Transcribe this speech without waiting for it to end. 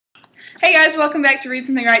Hey guys, welcome back to Read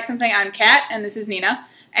Something, Write Something. I'm Kat, and this is Nina.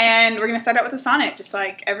 And we're going to start out with a sonnet, just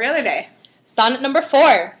like every other day. Sonnet number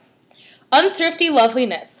 4. Unthrifty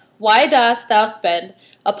loveliness, why dost thou spend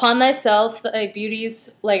upon thyself thy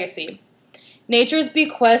beauty's legacy? Nature's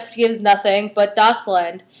bequest gives nothing, but doth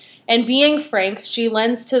lend, and being frank, she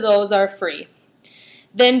lends to those are free.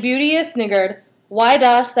 Then, beauteous niggard, why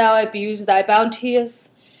dost thou abuse thy bounteous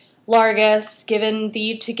largesse given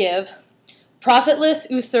thee to give? Profitless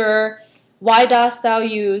usurer, why dost thou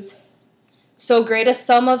use so great a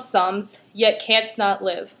sum of sums, yet canst not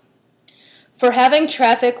live? For having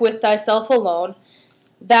traffic with thyself alone,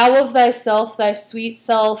 thou of thyself thy sweet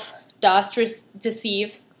self dost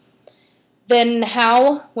deceive. Then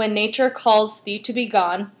how, when nature calls thee to be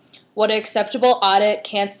gone, what acceptable audit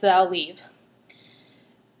canst thou leave?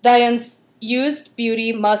 Thy unused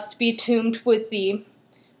beauty must be tombed with thee,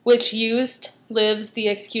 which used lives the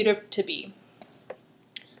executor to be.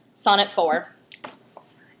 Sonnet 4.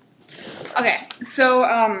 Okay,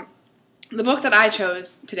 so the book that I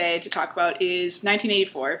chose today to talk about is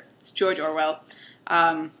 1984. It's George Orwell.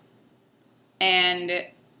 And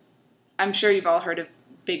I'm sure you've all heard of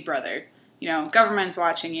Big Brother. You know, government's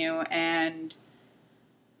watching you, and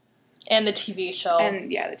the TV show.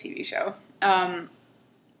 And, yeah, the TV show.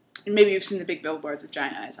 Maybe you've seen the big billboards with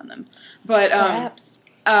giant eyes on them. But, perhaps.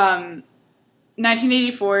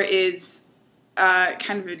 1984 is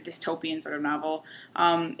kind of a dystopian sort of novel.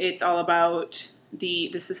 It's all about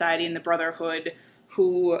the society and the brotherhood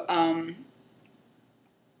who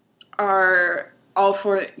are all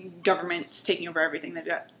for governments taking over everything. They've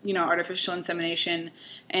got, you know, artificial insemination,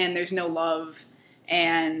 and there's no love,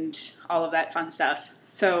 and all of that fun stuff.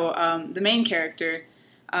 So the main character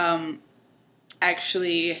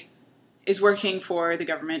actually is working for the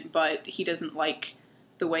government, but he doesn't like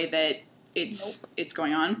the way that it's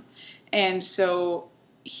going on. And so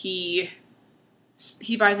he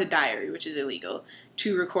buys a diary, which is illegal,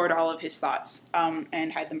 to record all of his thoughts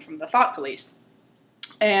and hide them from the thought police.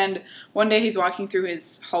 And one day he's walking through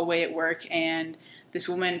his hallway at work, and this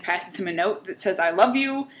woman passes him a note that says, "I love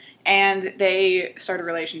you," and they start a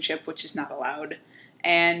relationship, which is not allowed.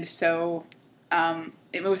 And so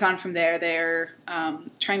it moves on from there. They're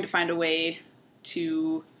trying to find a way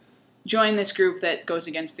to join this group that goes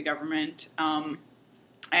against the government.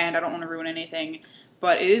 And I don't want to ruin anything,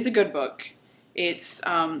 but it is a good book. It's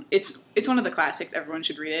one of the classics. Everyone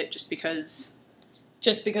should read it, just because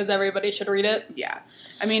everybody should read it. Yeah,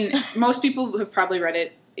 I mean, most people have probably read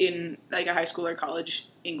it in like a high school or college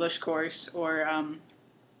English course, or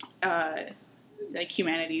like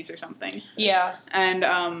humanities or something. Yeah, and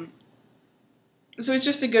so it's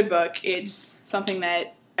just a good book. It's something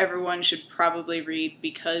that everyone should probably read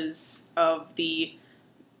because of the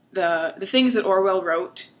things that Orwell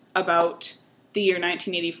wrote about the year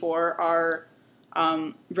 1984 are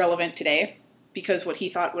relevant today, because what he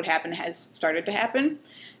thought would happen has started to happen.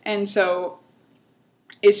 And so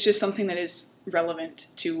it's just something that is relevant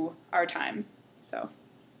to our time. So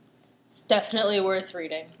it's definitely worth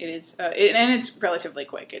reading. It is, and it's relatively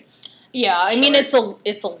quick. It's I mean, it's a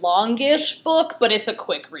longish book, but it's a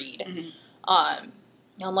quick read. Mm-hmm.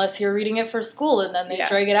 Unless you're reading it for school, and then they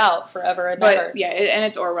drag it out forever and ever. But, yeah, and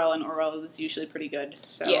it's Orwell, and Orwell is usually pretty good.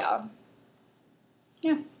 So yeah.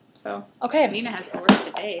 So okay, Nina has the word of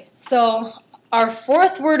the day. So our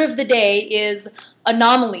fourth word of the day is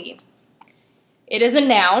anomaly. It is a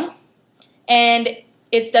noun, and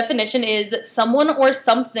its definition is someone or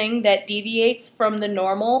something that deviates from the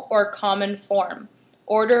normal or common form,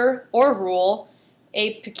 order, or rule,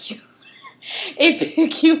 a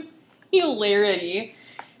peculiarity,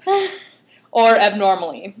 or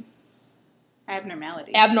abnormality.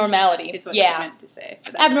 Abnormality is what I meant to say.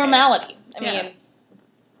 Abnormality. Okay. I mean,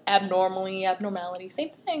 abnormality, same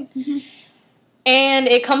thing. Mm-hmm. And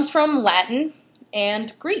it comes from Latin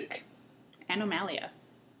and Greek. Anomalia.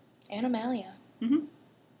 Mm-hmm.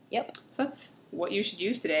 Yep. So that's what you should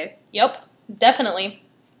use today. Yep, definitely.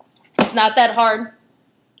 It's not that hard.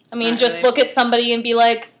 I mean, just really. Look at somebody and be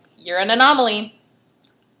like, "You're an anomaly."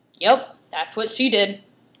 Yep, that's what she did.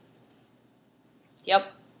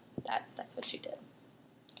 Yep, that's what she did.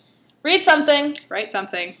 Read something. Write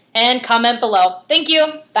something. And comment below. Thank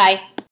you. Bye.